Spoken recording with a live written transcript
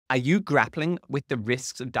Are you grappling with the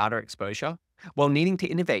risks of data exposure while needing to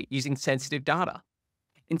innovate using sensitive data?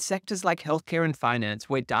 In sectors like healthcare and finance,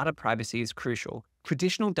 where data privacy is crucial,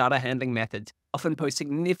 traditional data handling methods often pose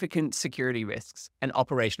significant security risks and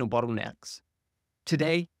operational bottlenecks.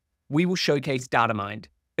 Today, we will showcase Datamynd,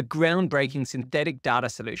 a groundbreaking synthetic data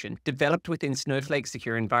solution developed within Snowflake's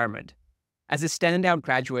secure environment. As a standout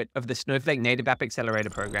graduate of the Snowflake Native App Accelerator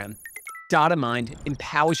program, Datamynd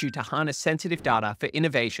empowers you to harness sensitive data for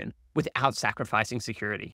innovation without sacrificing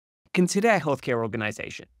security. Consider a healthcare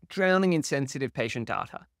organization drowning in sensitive patient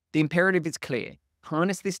data. The imperative is clear: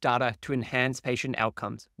 harness this data to enhance patient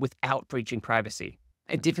outcomes without breaching privacy,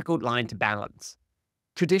 a difficult line to balance.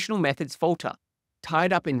 Traditional methods falter,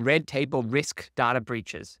 tied up in red tape or risk data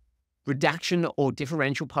breaches. Redaction or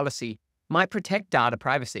differential policy might protect data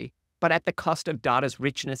privacy, but at the cost of data's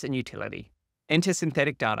richness and utility. Enter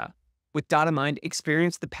synthetic data. With Datamynd,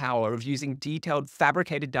 experience the power of using detailed,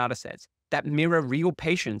 fabricated datasets that mirror real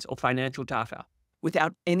patients or financial data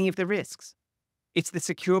without any of the risks. It's the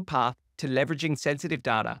secure path to leveraging sensitive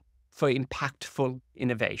data for impactful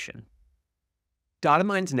innovation.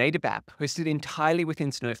 Datamynd's native app, hosted entirely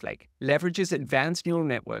within Snowflake, leverages advanced neural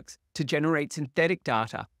networks to generate synthetic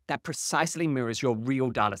data that precisely mirrors your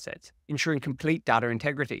real datasets, ensuring complete data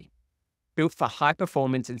integrity. Built for high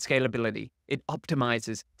performance and scalability, it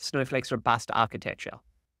optimizes Snowflake's robust architecture.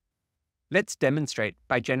 Let's demonstrate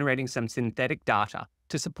by generating some synthetic data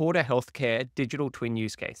to support a healthcare digital twin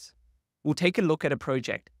use case. We'll take a look at a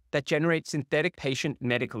project that generates synthetic patient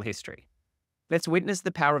medical history. Let's witness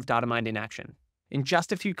the power of Datamynd in action, in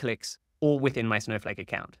just a few clicks, all within my Snowflake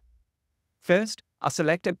account. First, I'll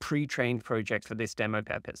select a pre-trained project for this demo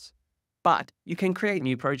purpose, but you can create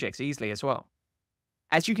new projects easily as well.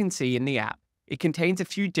 As you can see in the app, it contains a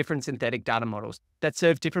few different synthetic data models that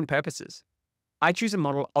serve different purposes. I choose a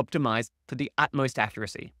model optimized for the utmost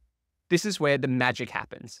accuracy. This is where the magic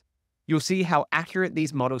happens. You'll see how accurate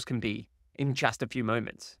these models can be in just a few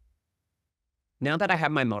moments. Now that I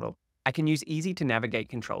have my model, I can use easy-to-navigate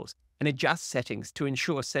controls and adjust settings to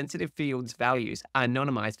ensure sensitive fields' values are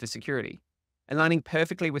anonymized for security, aligning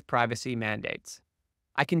perfectly with privacy mandates.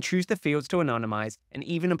 I can choose the fields to anonymize and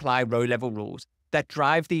even apply row-level rules that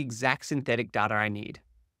drive the exact synthetic data I need.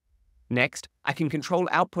 Next, I can control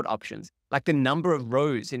output options like the number of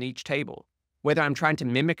rows in each table, whether I'm trying to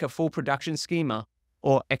mimic a full production schema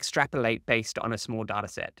or extrapolate based on a small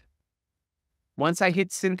dataset. Once I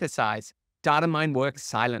hit synthesize, Datamynd works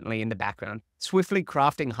silently in the background, swiftly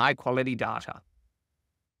crafting high-quality data.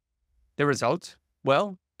 The results?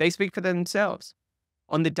 Well, they speak for themselves.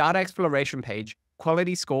 On the data exploration page,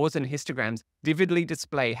 quality scores and histograms vividly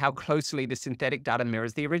display how closely the synthetic data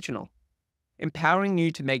mirrors the original, empowering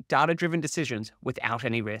you to make data-driven decisions without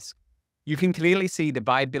any risk. You can clearly see the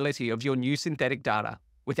viability of your new synthetic data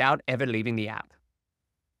without ever leaving the app.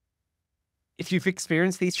 If you've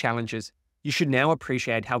experienced these challenges, you should now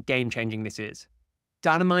appreciate how game-changing this is.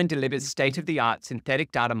 Datamynd delivers state-of-the-art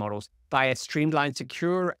synthetic data models via a streamlined,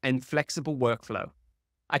 secure, and flexible workflow.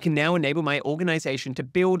 I can now enable my organization to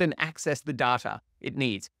build and access the data it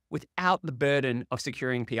needs without the burden of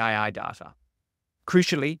securing PII data.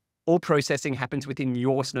 Crucially, all processing happens within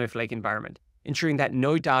your Snowflake environment, ensuring that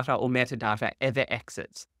no data or metadata ever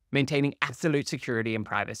exits, maintaining absolute security and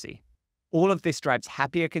privacy. All of this drives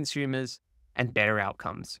happier consumers and better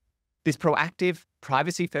outcomes. This proactive,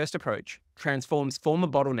 privacy-first approach transforms former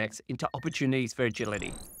bottlenecks into opportunities for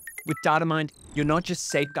agility. With Datamynd, you're not just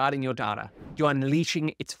safeguarding your data, you're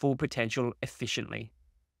unleashing its full potential efficiently.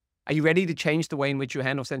 Are you ready to change the way in which you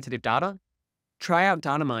handle sensitive data? Try out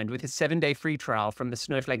Datamynd with a 7-day free trial from the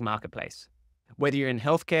Snowflake Marketplace. Whether you're in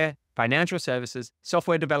healthcare, financial services,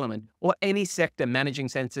 software development, or any sector managing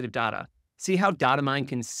sensitive data, see how Datamynd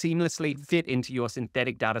can seamlessly fit into your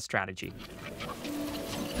synthetic data strategy.